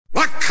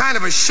kind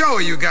of a show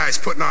are you guys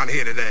putting on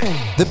here today?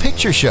 The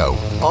Picture Show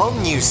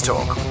on News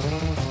Talk.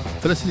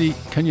 Felicity,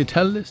 can you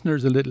tell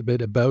listeners a little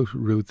bit about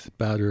Ruth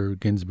Bader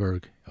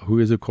Ginsburg, who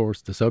is, of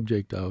course, the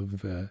subject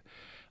of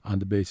On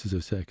the Basis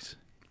of Sex?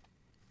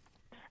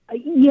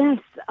 Yes,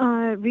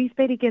 Ruth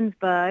Bader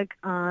Ginsburg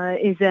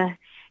is a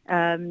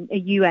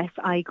U.S.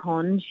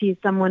 icon. She is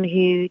someone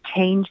who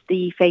changed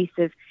the face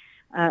of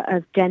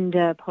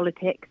gender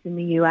politics in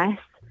the U.S.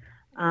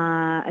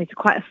 Is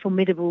quite a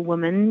formidable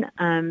woman.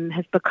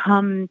 Has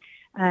become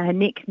her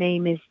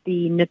nickname is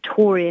the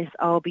notorious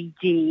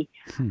RBG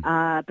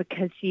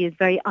because she is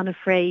very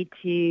unafraid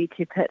to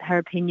put her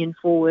opinion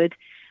forward,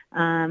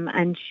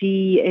 and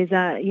she is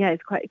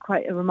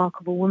quite a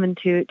remarkable woman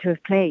to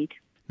have played.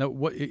 Now,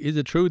 is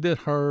it true that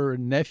her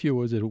nephew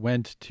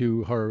went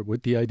to her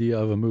with the idea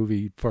of a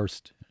movie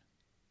first?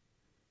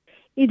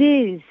 It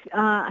is.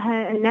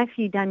 Her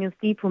nephew, Daniel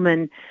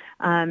Stiepelman,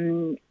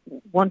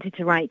 wanted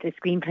to write a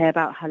screenplay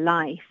about her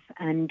life,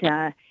 and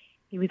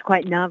he was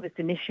quite nervous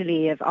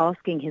initially of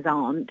asking his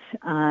aunt,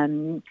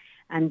 and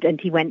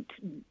he went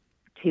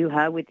to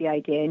her with the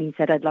idea, and he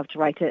said, "I'd love to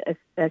write a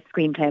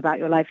screenplay about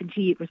your life." And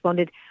she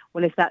responded,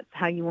 "Well, if that's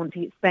how you want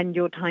to spend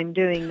your time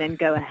doing, then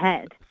go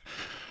ahead."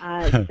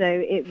 So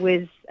it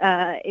was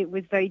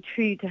very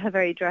true to her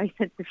very dry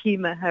sense of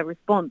humour, her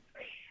response.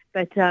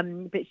 But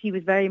she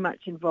was very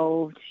much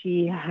involved.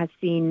 She has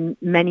seen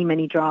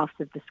many drafts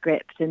of the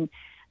script and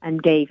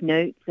gave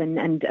notes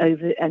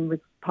and was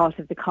part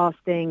of the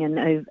casting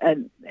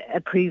and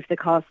approved the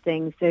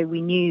casting. So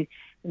we knew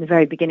in the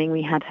very beginning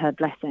we had her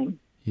blessing.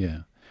 Yeah,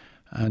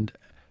 and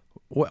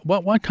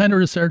what kind of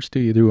research do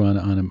you do on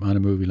a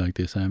movie like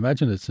this? I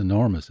imagine it's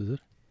enormous, is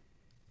it?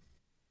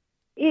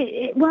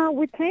 Well,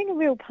 with playing a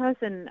real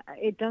person,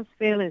 it does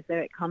feel as though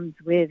it comes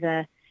with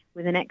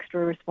an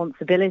extra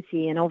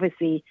responsibility, and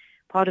obviously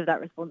part of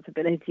that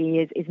responsibility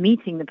is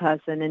meeting the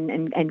person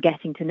and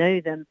getting to know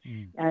them.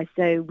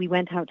 So we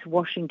went out to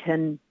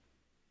Washington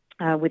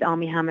with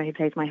Armie Hammer, who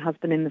plays my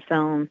husband in the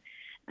film,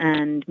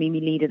 and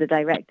Mimi Leader, the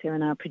director,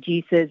 and our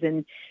producers,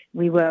 and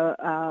we were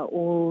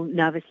all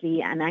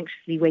nervously and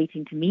anxiously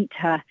waiting to meet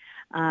her,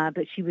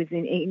 but she was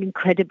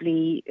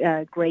incredibly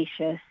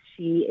gracious.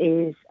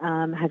 She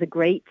has a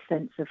great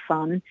sense of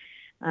fun,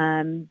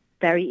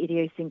 very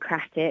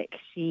idiosyncratic.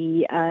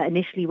 She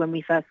initially, when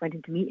we first went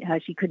in to meet her,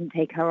 she couldn't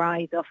take her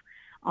eyes off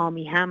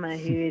Armie Hammer,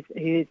 who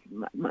is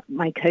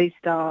my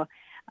co-star.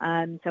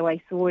 So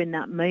I saw in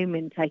that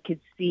moment, I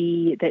could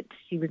see that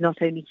she was not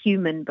only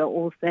human, but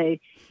also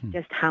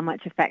just how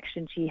much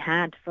affection she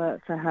had for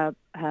her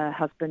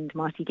husband,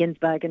 Martin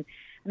Ginsburg. And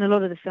a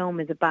lot of the film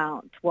is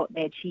about what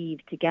they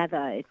achieved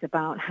together. It's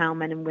about how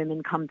men and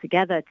women come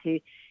together to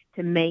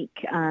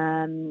make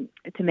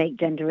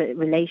gender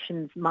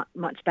relations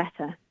much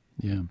better.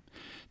 Yeah,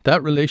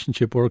 that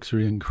relationship works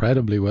really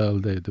incredibly well.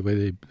 The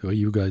way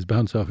you guys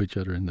bounce off each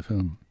other in the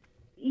film.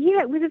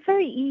 Yeah, it was a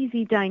very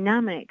easy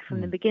dynamic from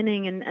the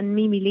beginning, and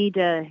Mimi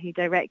Leader, who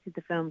directed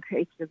the film,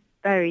 created a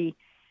very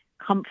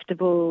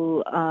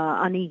comfortable,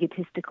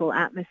 unegotistical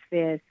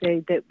atmosphere,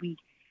 so that we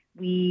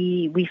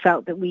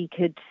felt that we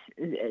could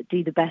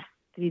do the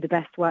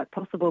best work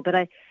possible.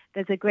 But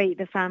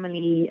the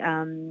family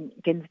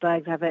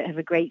Ginsburgs have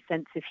a great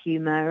sense of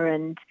humour,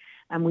 and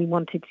we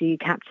wanted to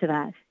capture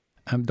that.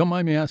 Don't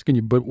mind me asking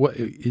you, but what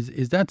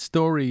is that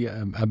story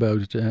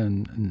about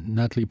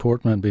Natalie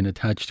Portman being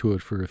attached to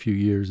it for a few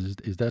years?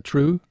 Is that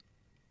true?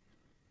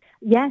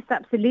 Yes,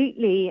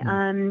 absolutely.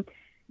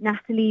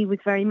 Natalie was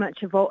very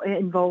much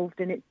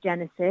involved in its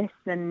genesis,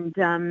 and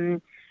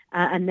then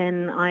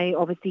I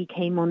obviously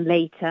came on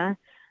later,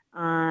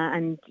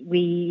 and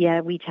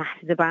we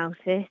chatted about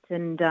it,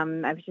 and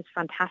it was just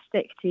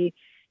fantastic to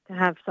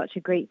have such a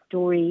great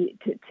story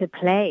to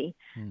play.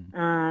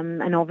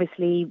 And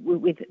obviously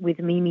with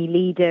Mimi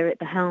Leader at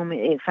the helm,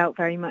 it felt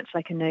very much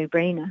like a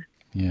no-brainer.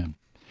 Yeah.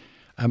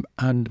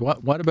 And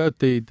what about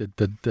the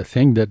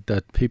thing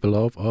that people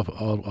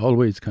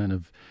always kind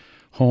of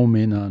home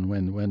in on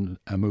when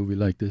a movie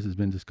like this has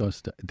been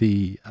discussed?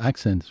 The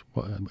accent.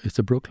 It's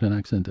a Brooklyn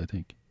accent, I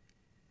think.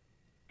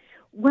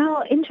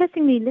 Well,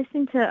 interestingly,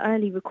 listening to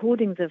early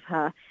recordings of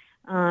her,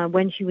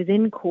 when she was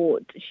in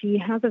court, she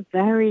has a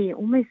very,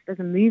 almost as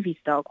a movie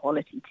star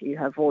quality to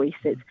her voice.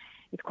 It's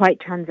quite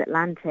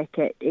transatlantic.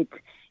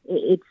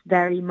 It's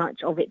very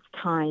much of its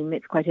time.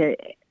 It's quite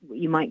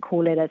you might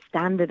call it a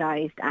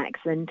standardized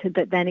accent,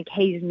 but then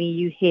occasionally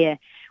you hear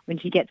when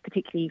she gets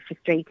particularly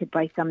frustrated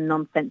by some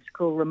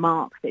nonsensical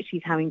remarks that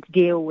she's having to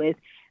deal with,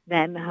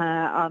 then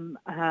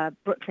her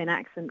Brooklyn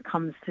accent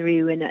comes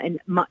through in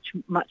much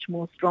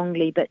more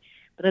strongly. But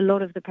a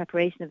lot of the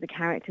preparation of the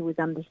character was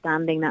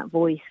understanding that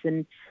voice,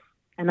 and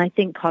I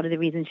think part of the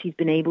reason she's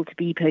been able to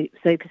be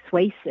so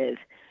persuasive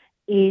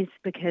is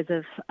because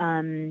of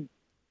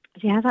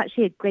she has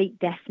actually a great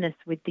deftness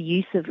with the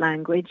use of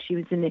language. She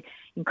was an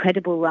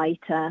incredible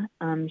writer.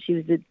 She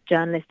was a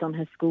journalist on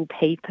her school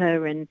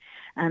paper, and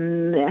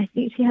I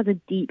think she has a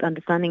deep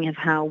understanding of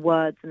how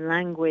words and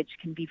language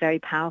can be very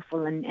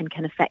powerful and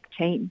can affect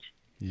change.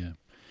 Yeah.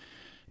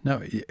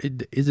 Now,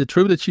 is it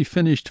true that she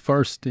finished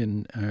first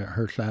in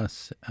her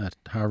class at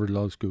Harvard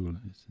Law School?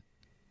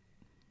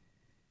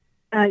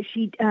 That's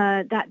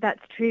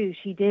true.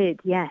 She did.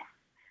 Yes.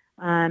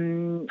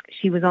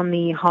 She was on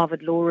the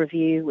Harvard Law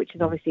Review, which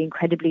is obviously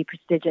incredibly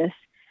prestigious.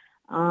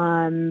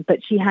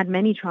 But she had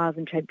many trials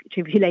and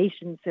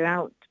tribulations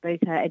throughout both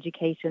her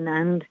education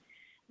and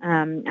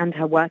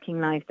her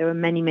working life. There were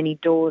many, many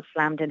doors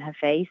slammed in her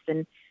face,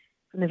 and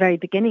from the very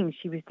beginning,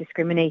 she was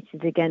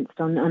discriminated against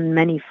on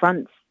many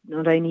fronts,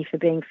 not only for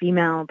being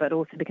female, but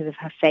also because of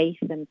her faith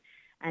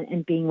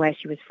and being where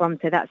she was from.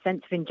 So that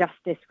sense of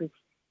injustice was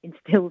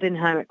instilled in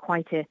her at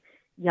quite a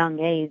young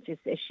age,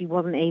 as she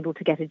wasn't able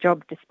to get a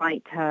job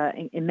despite her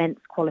immense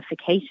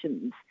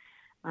qualifications.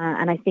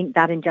 And I think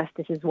that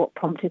injustice is what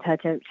prompted her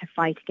to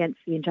fight against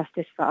the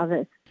injustice for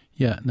others.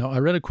 Yeah. Now, I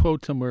read a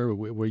quote somewhere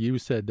where you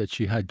said that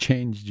she had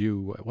changed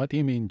you. What do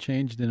you mean,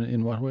 changed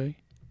in what way?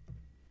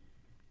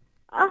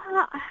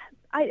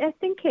 I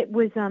think it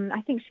was.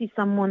 I think she's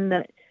someone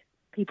that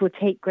people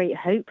take great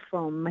hope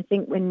from. I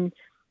think when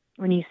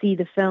you see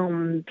the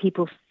film,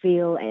 people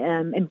feel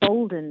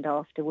emboldened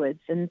afterwards,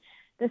 and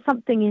there's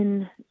something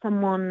in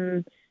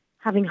someone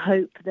having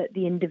hope that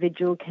the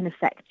individual can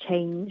affect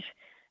change,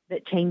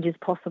 that change is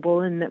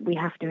possible, and that we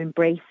have to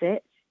embrace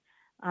it.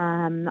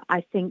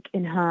 I think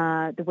in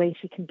her, the way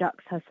she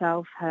conducts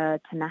herself, her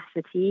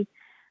tenacity,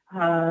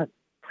 how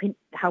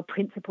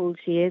principled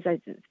she is. I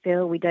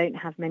feel we don't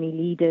have many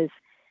leaders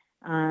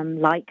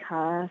like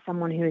her,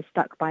 someone who is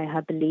stuck by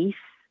her beliefs.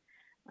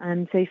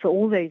 And so for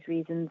all those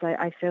reasons,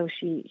 I feel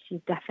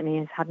she definitely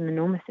has had an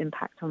enormous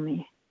impact on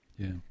me.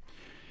 Yeah.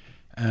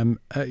 I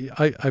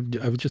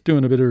was just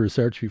doing a bit of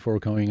research before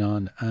coming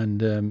on,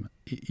 and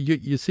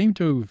you seem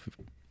to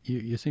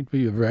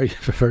be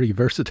very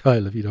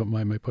versatile, if you don't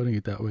mind my putting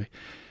it that way.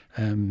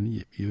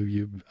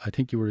 I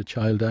think you were a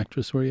child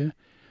actress, were you?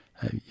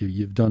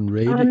 You've done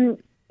radio.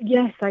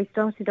 Yes, I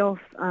started off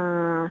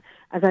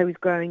as I was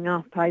growing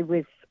up. I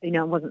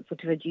wasn't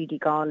sort of a Judy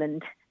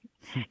Garland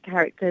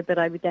character, but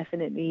I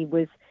definitely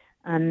was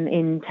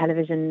in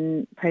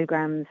television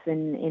programs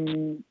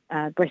in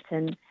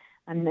Britain,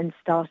 and then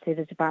started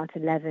at about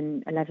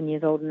 11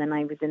 years old, and then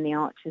I was in the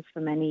Archers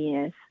for many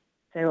years.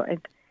 So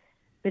I've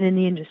been in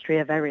the industry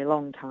a very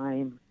long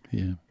time.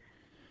 Yeah.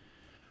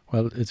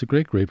 Well, it's a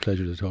great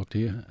pleasure to talk to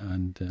you,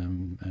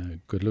 and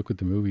good luck with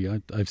the movie.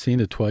 I've seen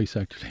it twice,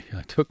 actually.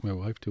 I took my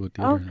wife to it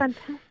the other night.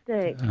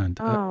 Fantastic! And,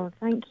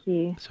 thank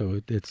you.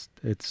 So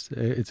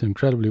it's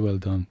incredibly well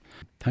done.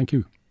 Thank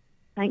you.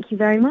 Thank you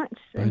very much.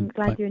 I'm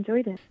glad you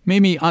enjoyed it.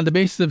 Mimi, On the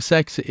Basis of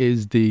Sex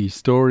is the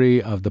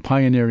story of the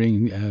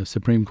pioneering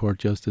Supreme Court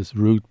Justice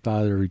Ruth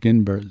Bader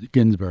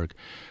Ginsburg,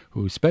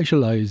 who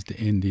specialised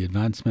in the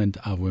advancement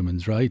of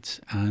women's rights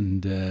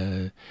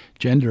and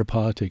gender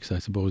politics, I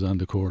suppose, on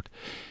the court.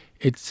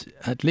 It's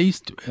at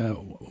least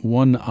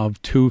one of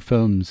two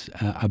films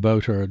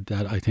about her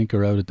that I think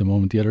are out at the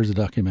moment. The other's a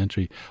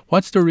documentary.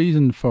 What's the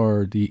reason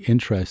for the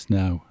interest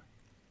now?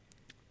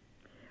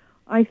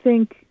 I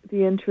think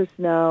the interest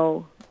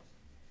now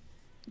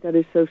that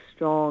is so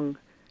strong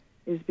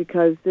is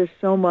because there's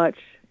so much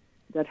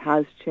that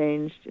has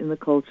changed in the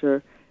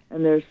culture,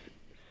 and there's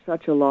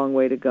such a long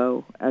way to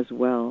go as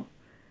well.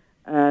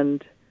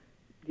 And,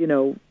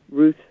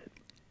 Ruth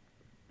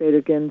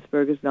Bader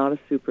Ginsburg is not a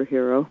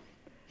superhero,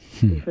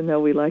 even though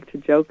we like to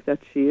joke that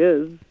she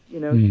is.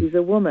 She's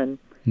a woman,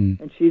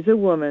 and she's a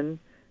woman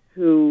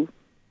who,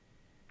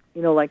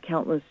 like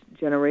countless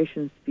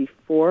generations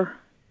before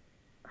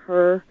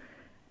her,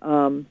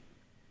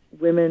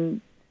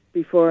 women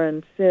before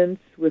and since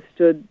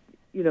withstood,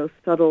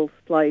 subtle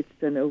slights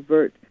and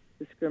overt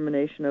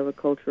discrimination of a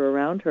culture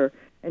around her.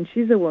 And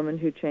she's a woman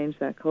who changed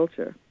that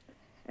culture.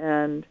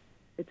 And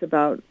it's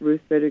about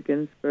Ruth Bader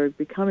Ginsburg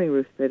becoming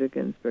Ruth Bader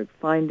Ginsburg,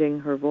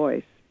 finding her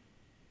voice.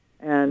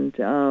 And,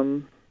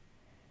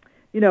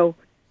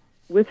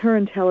 with her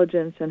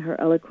intelligence and her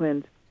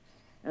eloquence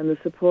and the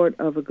support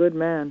of a good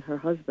man, her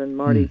husband,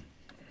 Marty,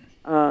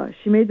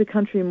 she made the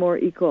country more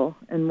equal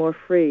and more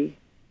free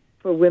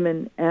for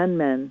women and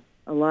men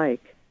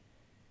alike.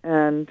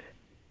 And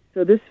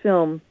so this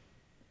film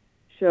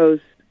shows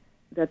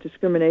that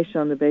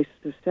discrimination on the basis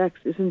of sex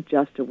isn't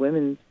just a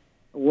woman's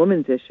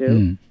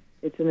issue.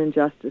 It's an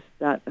injustice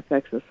that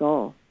affects us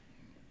all.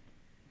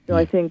 So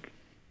I think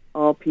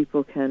all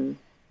people can,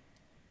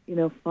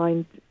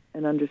 find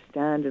and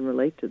understand and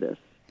relate to this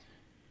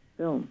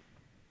film.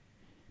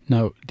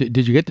 Now,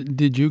 did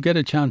you get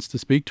a chance to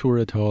speak to her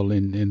at all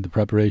in the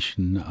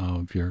preparation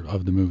of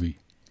the movie?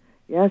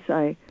 Yes,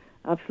 I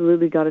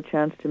absolutely got a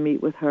chance to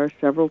meet with her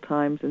several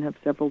times and have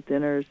several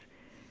dinners,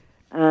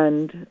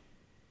 and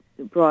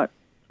brought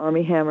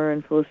Armie Hammer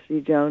and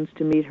Felicity Jones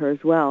to meet her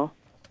as well,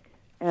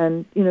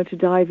 and to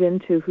dive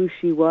into who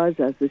she was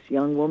as this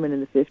young woman in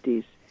the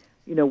 50s,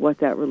 what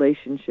that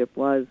relationship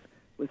was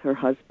with her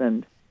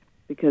husband,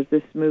 because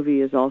this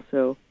movie is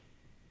also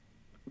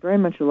very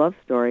much a love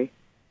story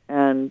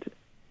and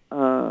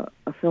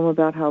a film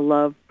about how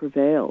love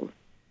prevails.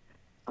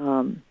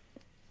 And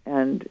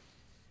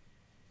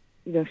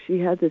she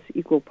had this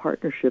equal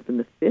partnership in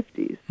the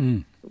 50s,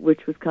 Mm.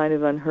 which was kind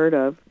of unheard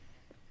of,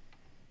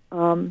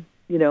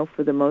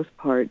 for the most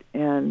part.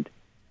 And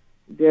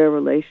their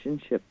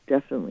relationship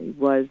definitely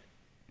was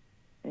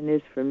and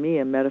is, for me,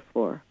 a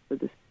metaphor for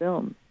this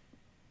film,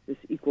 this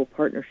equal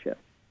partnership.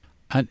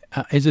 And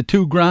is it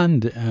too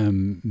grand,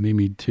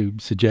 Mimi, to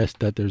suggest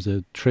that there's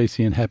a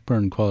Tracy and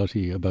Hepburn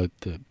quality about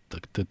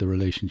the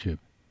relationship?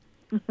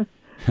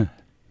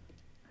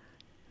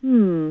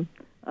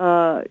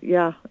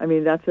 Yeah. I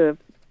mean, that's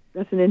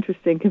an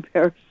interesting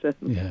comparison.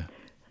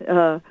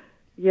 Yeah.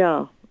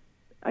 Yeah.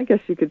 I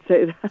guess you could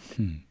say that.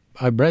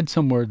 I read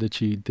somewhere that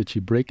she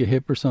break a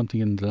hip or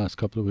something in the last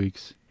couple of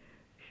weeks.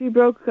 She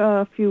broke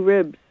a few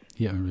ribs.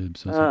 Yeah,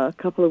 ribs. A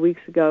couple of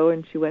weeks ago,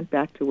 and she went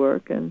back to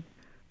work, and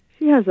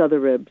she has other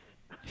ribs.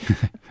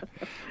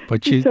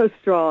 But she's so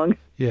strong.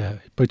 Yeah,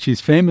 but she's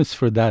famous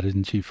for that,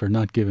 isn't she? For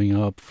not giving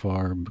up,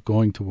 for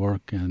going to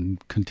work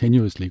and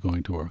continuously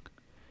going to work.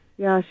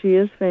 Yeah, she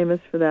is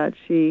famous for that.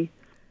 She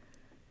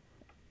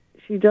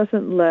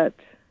doesn't let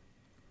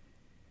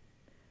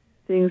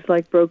things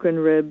like broken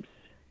ribs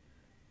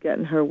get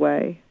in her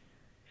way.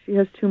 She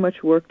has too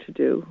much work to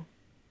do.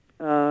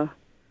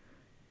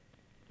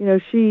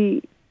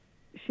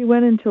 She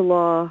went into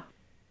law.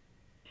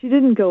 She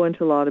didn't go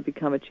into law to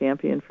become a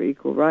champion for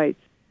equal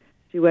rights.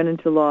 She went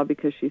into law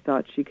because she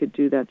thought she could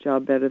do that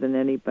job better than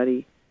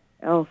anybody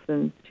else,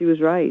 and she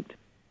was right.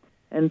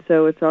 And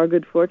so it's our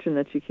good fortune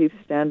that she keeps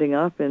standing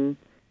up in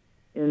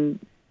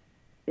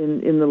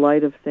the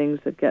light of things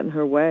that get in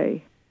her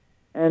way.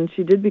 And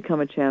she did become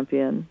a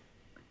champion.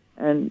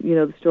 And,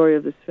 the story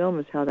of this film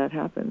is how that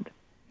happened.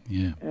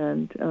 Yeah.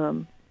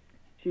 And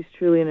she's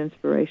truly an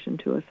inspiration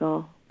to us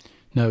all.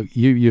 Now,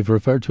 you've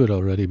referred to it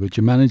already, but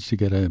you managed to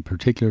get a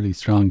particularly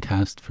strong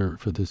cast for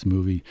this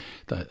movie.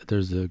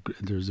 There's a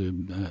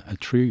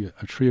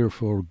three or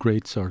four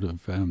great sort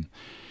of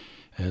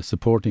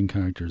supporting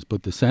characters,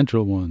 but the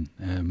central one,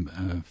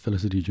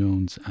 Felicity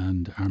Jones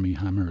and Armie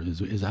Hammer,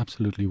 is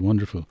absolutely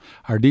wonderful.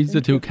 Are these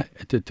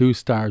the two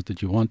stars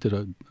that you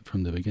wanted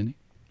from the beginning?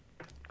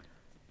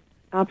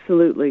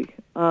 Absolutely.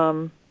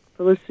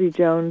 Felicity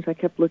Jones, I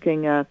kept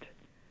looking at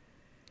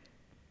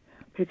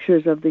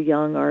pictures of the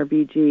young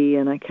RBG,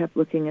 and I kept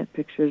looking at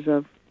pictures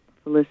of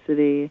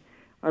Felicity.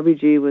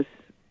 RBG was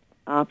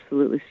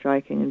absolutely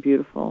striking and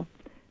beautiful,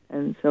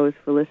 and so is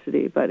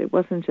Felicity. But it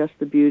wasn't just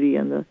the beauty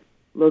and the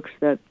looks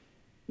that,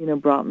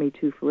 brought me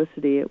to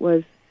Felicity. It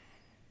was,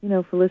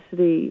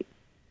 Felicity,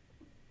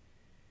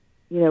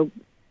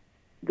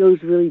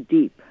 goes really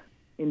deep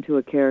into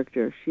a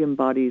character. She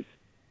embodies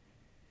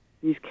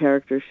these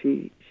characters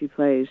she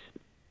plays.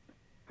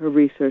 Her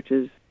research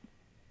is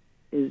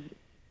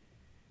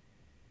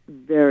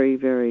very,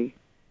 very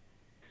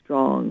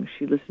strong.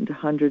 She listened to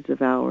hundreds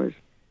of hours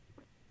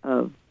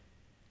of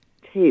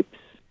tapes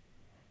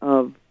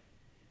of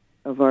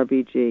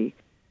RBG.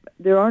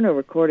 There are no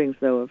recordings,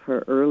 though, of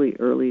her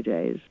early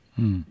days.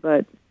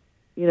 But,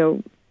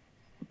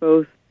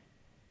 both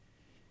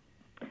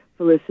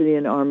Felicity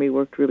and Armie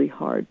worked really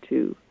hard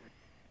to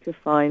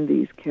find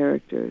these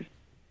characters.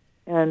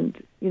 And,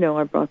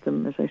 I brought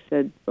them, as I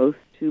said, both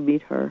to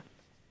meet her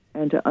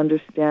and to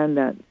understand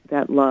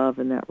that love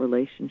and that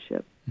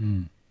relationship.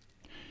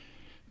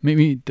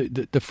 Maybe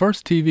the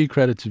first TV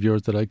credits of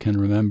yours that I can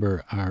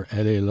remember are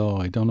LA Law.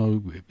 I don't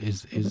know,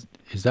 is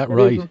that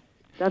right?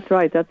 That's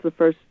right. That's the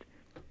first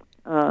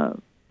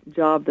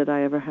job that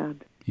I ever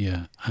had.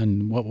 Yeah.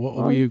 And what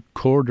were you,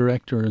 core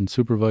director and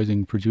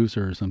supervising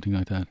producer or something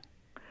like that?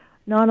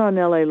 Not on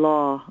LA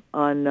Law.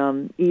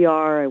 On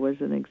ER, I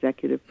was an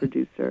executive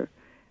producer.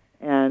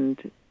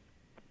 And,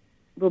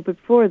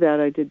 before that,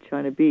 I did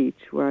China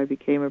Beach, where I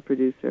became a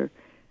producer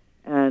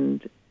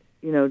and,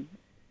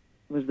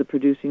 was the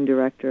producing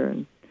director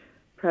and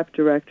prepped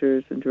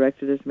directors and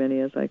directed as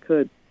many as I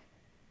could.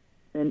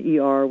 And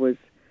ER was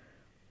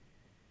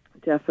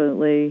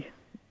definitely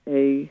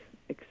a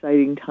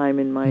exciting time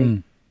in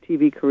my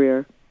TV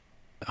career.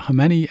 How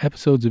many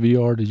episodes of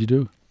ER did you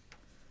do?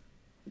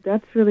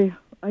 That's really,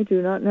 I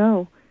do not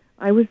know.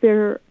 I was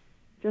there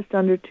just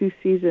under 2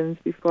 seasons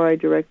before I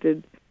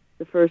directed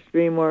the first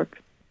DreamWorks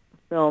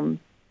film,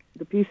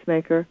 The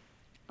Peacemaker.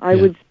 I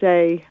would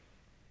say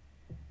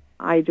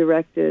I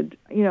directed,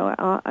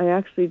 I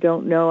actually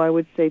don't know, I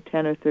would say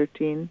 10 or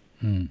 13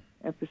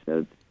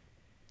 episodes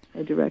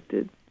I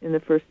directed in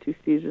the first 2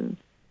 seasons.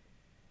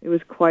 It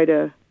was quite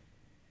an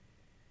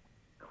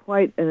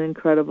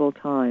incredible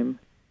time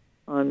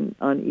on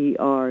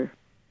ER,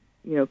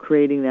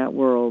 creating that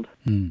world.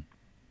 And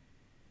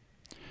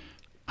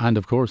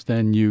of course,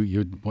 then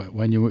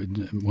when you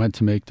went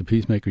to make The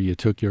Peacemaker, you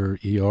took your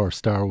ER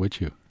star with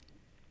you.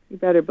 You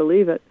better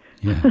believe it.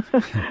 Yeah.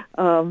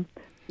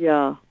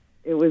 Yeah,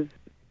 it was,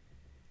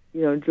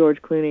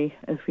 George Clooney,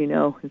 as we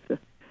know, is an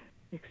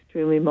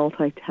extremely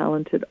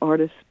multi-talented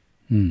artist.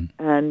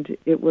 And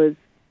it was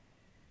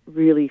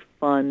really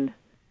fun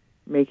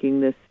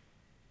making this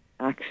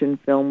action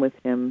film with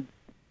him.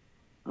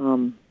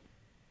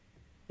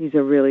 He's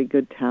a really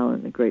good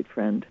talent, a great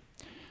friend.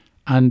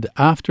 And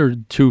after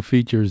 2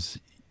 features,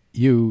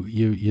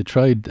 you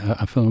tried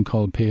a film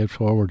called Pay It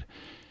Forward,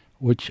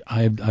 which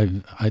I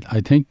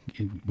think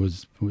it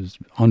was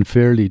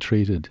unfairly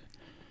treated.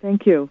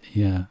 Thank you.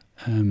 Yeah.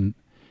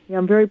 Yeah,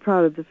 I'm very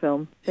proud of the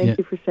film. Thank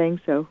you for saying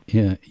so.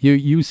 Yeah.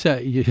 You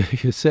said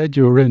you said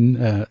you were in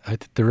a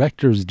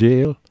director's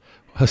jail.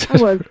 I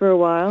was for a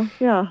while.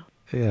 Yeah.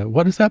 Yeah.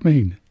 What does that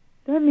mean?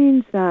 That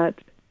means that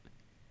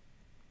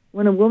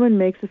when a woman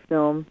makes a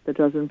film that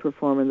doesn't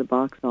perform in the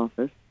box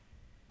office,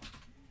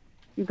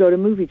 you go to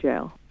movie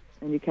jail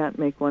and you can't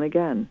make one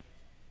again.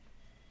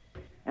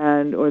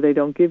 Or they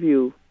don't give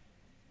you,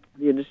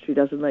 the industry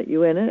doesn't let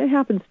you in. And it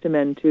happens to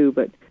men too,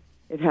 but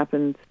it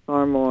happens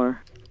far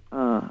more.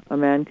 A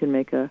man can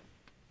make 2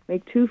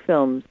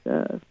 films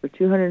for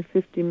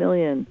 $250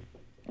 million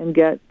and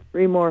get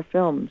 3 more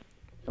films.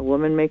 A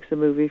woman makes a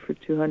movie for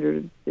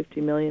 $250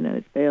 million and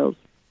it fails.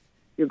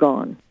 You're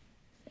gone.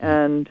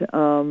 And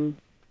so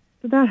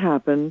that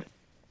happened.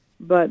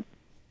 But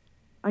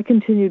I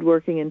continued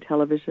working in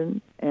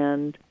television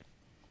and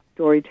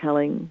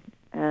storytelling,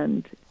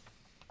 and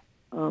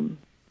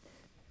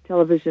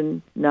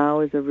television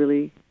now is a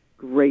really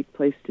great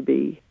place to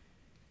be,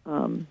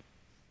 and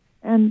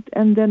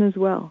then as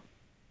well.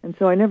 And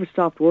so I never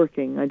stopped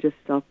working. I just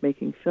stopped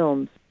making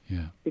films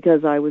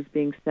because I was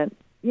being sent,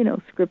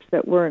 scripts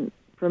that weren't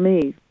for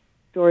me,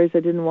 stories I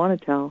didn't want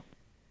to tell.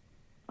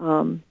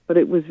 But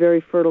it was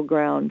very fertile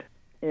ground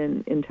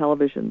in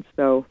television.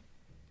 So,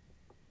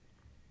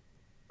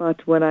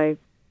 but when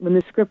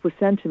the script was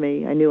sent to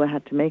me, I knew I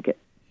had to make it.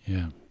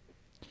 Yeah.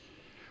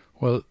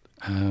 Well,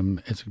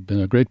 it's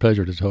been a great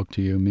pleasure to talk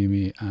to you,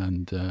 Mimi,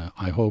 and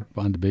I hope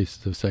On the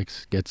Basis of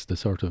Sex gets the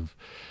sort of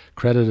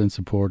credit and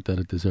support that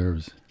it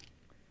deserves.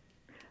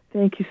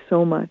 Thank you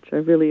so much. I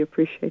really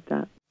appreciate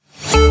that.